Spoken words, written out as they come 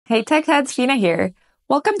Hey tech heads, Fina here.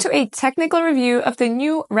 Welcome to a technical review of the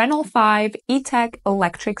new Renault 5 E-Tech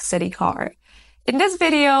electric city car. In this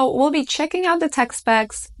video, we'll be checking out the tech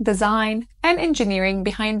specs, design, and engineering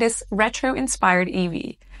behind this retro-inspired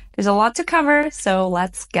EV. There's a lot to cover, so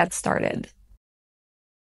let's get started.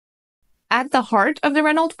 At the heart of the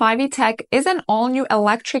Renault 5 E-Tech is an all-new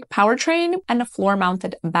electric powertrain and a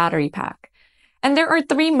floor-mounted battery pack. And there are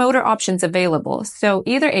three motor options available, so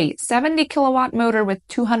either a 70 kilowatt motor with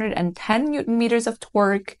 210 Newton meters of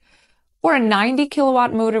torque, or a 90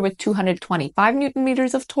 kilowatt motor with 225 Newton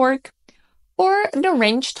meters of torque, or the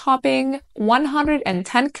range-topping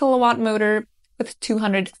 110 kilowatt motor with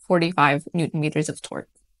 245 Newton meters of torque.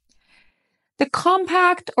 The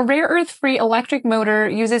compact, rare earth-free electric motor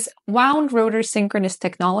uses wound rotor synchronous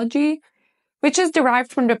technology, which is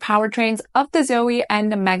derived from the powertrains of the Zoe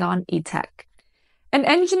and the Megane E-Tech. And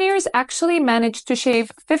engineers actually managed to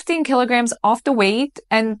shave 15 kilograms off the weight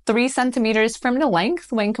and 3 centimeters from the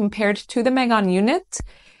length when compared to the Megane unit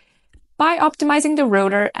by optimizing the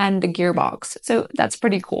rotor and the gearbox. So that's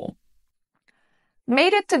pretty cool.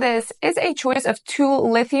 Made it to this is a choice of two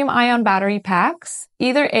lithium-ion battery packs,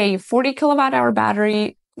 either a 40 kilowatt-hour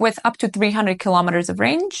battery with up to 300 kilometers of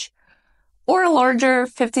range, or a larger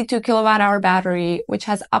 52 kilowatt-hour battery which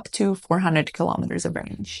has up to 400 kilometers of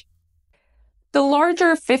range. The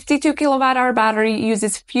larger 52 kilowatt-hour battery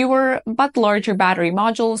uses fewer but larger battery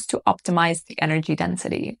modules to optimize the energy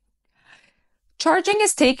density. Charging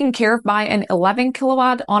is taken care of by an 11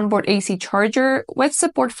 kilowatt onboard AC charger with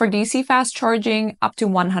support for DC fast charging up to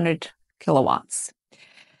 100 kilowatts.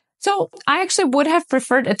 So I actually would have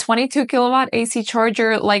preferred a 22 kilowatt AC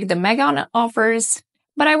charger like the Megane offers,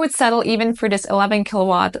 but I would settle even for this 11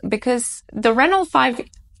 kilowatt because the Renault 5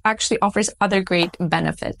 actually offers other great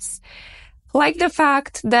benefits. Like the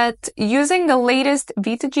fact that using the latest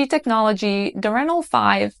V2G technology, the Renault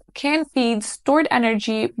 5 can feed stored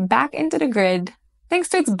energy back into the grid thanks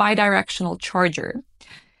to its bidirectional charger.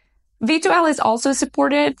 V2L is also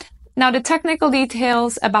supported. Now, the technical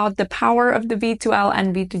details about the power of the V2L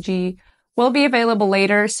and V2G will be available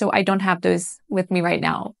later, so I don't have those with me right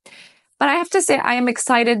now. But I have to say I am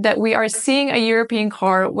excited that we are seeing a European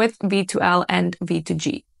car with V2L and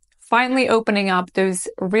V2G. Finally opening up those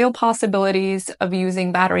real possibilities of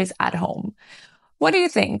using batteries at home. What do you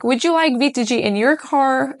think? Would you like V2G in your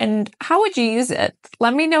car, and how would you use it?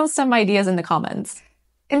 Let me know some ideas in the comments.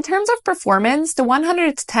 In terms of performance, the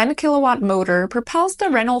 110 kilowatt motor propels the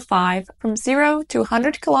Renault 5 from 0 to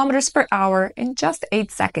 100 kilometers per hour in just 8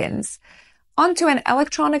 seconds, onto an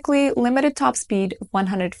electronically limited top speed of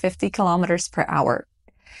 150 kilometers per hour.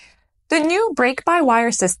 The new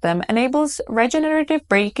brake-by-wire system enables regenerative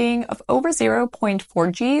braking of over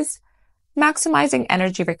 0.4 Gs, maximizing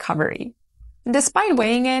energy recovery. Despite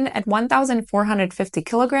weighing in at 1,450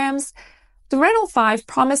 kilograms, the Renault 5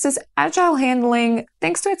 promises agile handling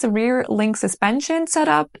thanks to its rear link suspension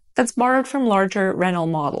setup that's borrowed from larger Renault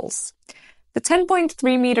models. The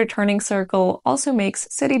 10.3-meter turning circle also makes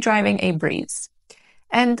city driving a breeze.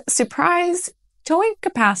 And surprise, towing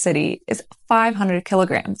capacity is 500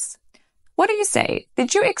 kilograms. What do you say?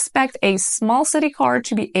 Did you expect a small city car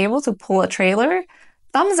to be able to pull a trailer?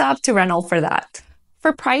 Thumbs up to Renault for that.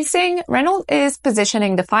 For pricing, Renault is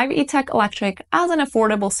positioning the 5 E-Tech Electric as an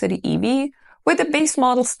affordable city EV, with the base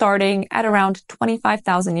model starting at around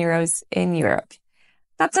 25,000 euros in Europe.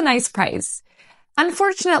 That's a nice price.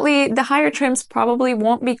 Unfortunately, the higher trims probably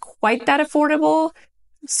won't be quite that affordable.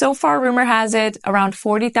 So far, rumor has it around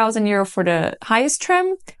 40,000 euro for the highest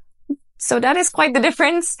trim. So that is quite the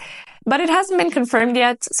difference. But it hasn't been confirmed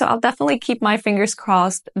yet, so I'll definitely keep my fingers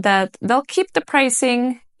crossed that they'll keep the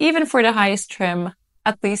pricing, even for the highest trim,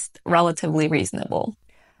 at least relatively reasonable.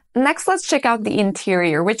 Next, let's check out the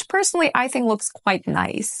interior, which personally I think looks quite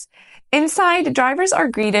nice. Inside, drivers are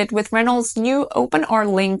greeted with Renault's new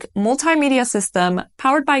OpenR Link multimedia system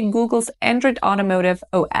powered by Google's Android Automotive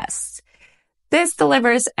OS. This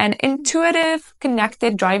delivers an intuitive,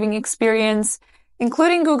 connected driving experience,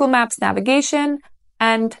 including Google Maps navigation,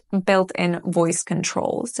 and built-in voice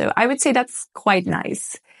control. So I would say that's quite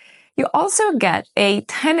nice. You also get a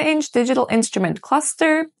 10-inch digital instrument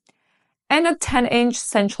cluster and a 10-inch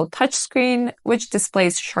central touchscreen, which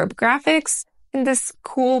displays sharp graphics in this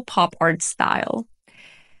cool pop art style.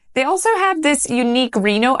 They also have this unique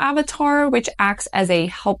Renault avatar, which acts as a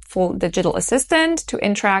helpful digital assistant to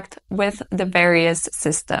interact with the various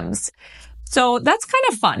systems. So that's kind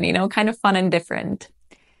of fun, kind of fun and different.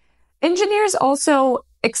 Engineers also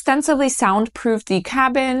extensively soundproof the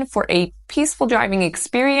cabin for a peaceful driving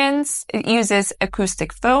experience. It uses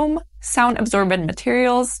acoustic foam, sound-absorbent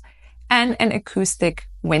materials, and an acoustic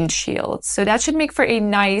windshield. So that should make for a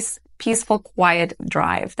nice, peaceful, quiet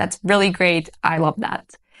drive. That's really great. I love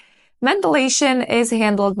that. Ventilation is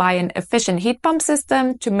handled by an efficient heat pump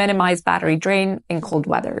system to minimize battery drain in cold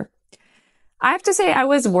weather. I have to say I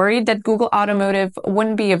was worried that Google Automotive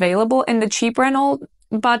wouldn't be available in the cheap Renault,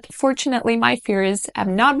 but fortunately my fears have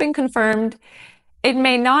not been confirmed. It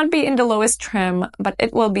may not be in the lowest trim, but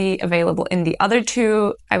it will be available in the other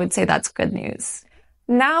two. I would say that's good news.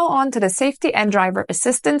 Now on to the safety and driver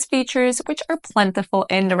assistance features, which are plentiful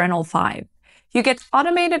in the Renault 5. You get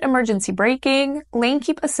automated emergency braking, lane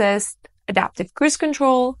keep assist, adaptive cruise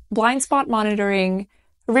control, blind spot monitoring,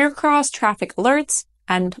 rear cross traffic alerts,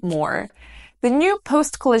 and more. The new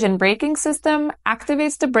post-collision braking system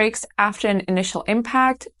activates the brakes after an initial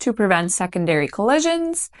impact to prevent secondary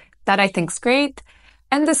collisions. That I think is great.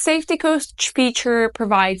 And the safety coach feature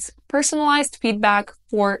provides personalized feedback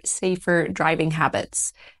for safer driving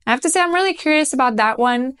habits. I have to say, I'm really curious about that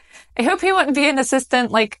one. I hope he won't be an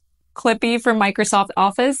assistant like Clippy from Microsoft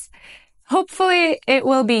Office. Hopefully it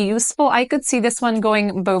will be useful. I could see this one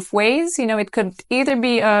going both ways. You know, it could either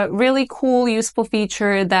be a really cool, useful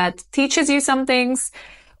feature that teaches you some things,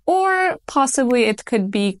 or possibly it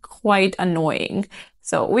could be quite annoying.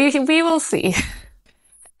 So we will see.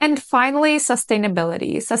 And finally,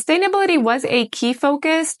 sustainability. Sustainability was a key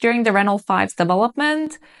focus during the Renault 5's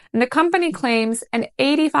development, and the company claims an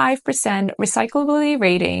 85% recyclability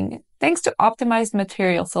rating thanks to optimized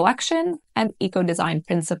material selection and eco-design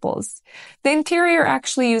principles. The interior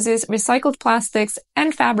actually uses recycled plastics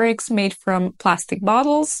and fabrics made from plastic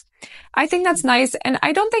bottles. I think that's nice, and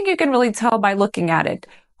I don't think you can really tell by looking at it.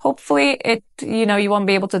 Hopefully you won't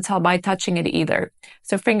be able to tell by touching it either.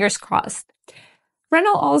 So fingers crossed.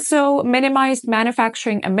 Renault also minimized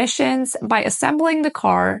manufacturing emissions by assembling the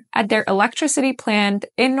car at their electricity plant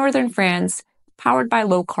in northern France, powered by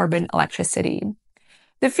low-carbon electricity.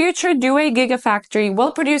 The future Douai Gigafactory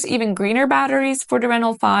will produce even greener batteries for the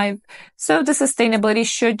Renault 5, so the sustainability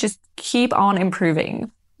should just keep on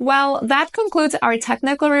improving. Well, that concludes our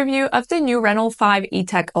technical review of the new Renault 5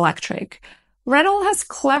 E-Tech Electric. Renault has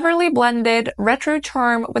cleverly blended retro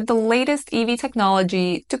charm with the latest EV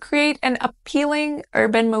technology to create an appealing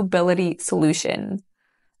urban mobility solution.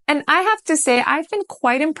 And I have to say, I've been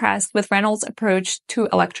quite impressed with Renault's approach to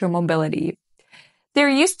electromobility. There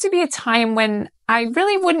used to be a time when I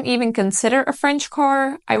really wouldn't even consider a French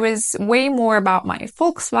car. I was way more about my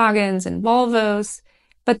Volkswagens and Volvos.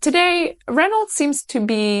 But today, Renault seems to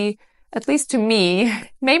be, at least to me,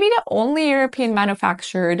 maybe the only European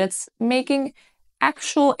manufacturer that's making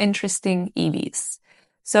actual interesting EVs.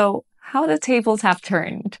 So how the tables have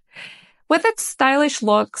turned. With its stylish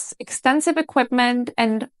looks, extensive equipment,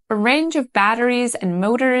 and a range of batteries and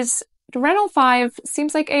motors, the Renault 5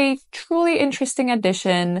 seems like a truly interesting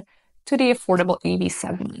addition to the affordable EV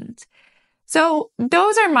segment. So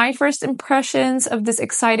those are my first impressions of this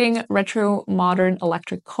exciting retro modern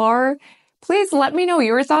electric car. Please let me know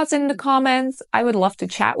your thoughts in the comments. I would love to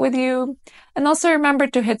chat with you. And also remember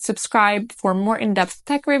to hit subscribe for more in-depth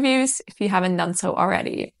tech reviews if you haven't done so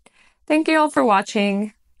already. Thank you all for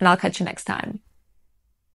watching, and I'll catch you next time.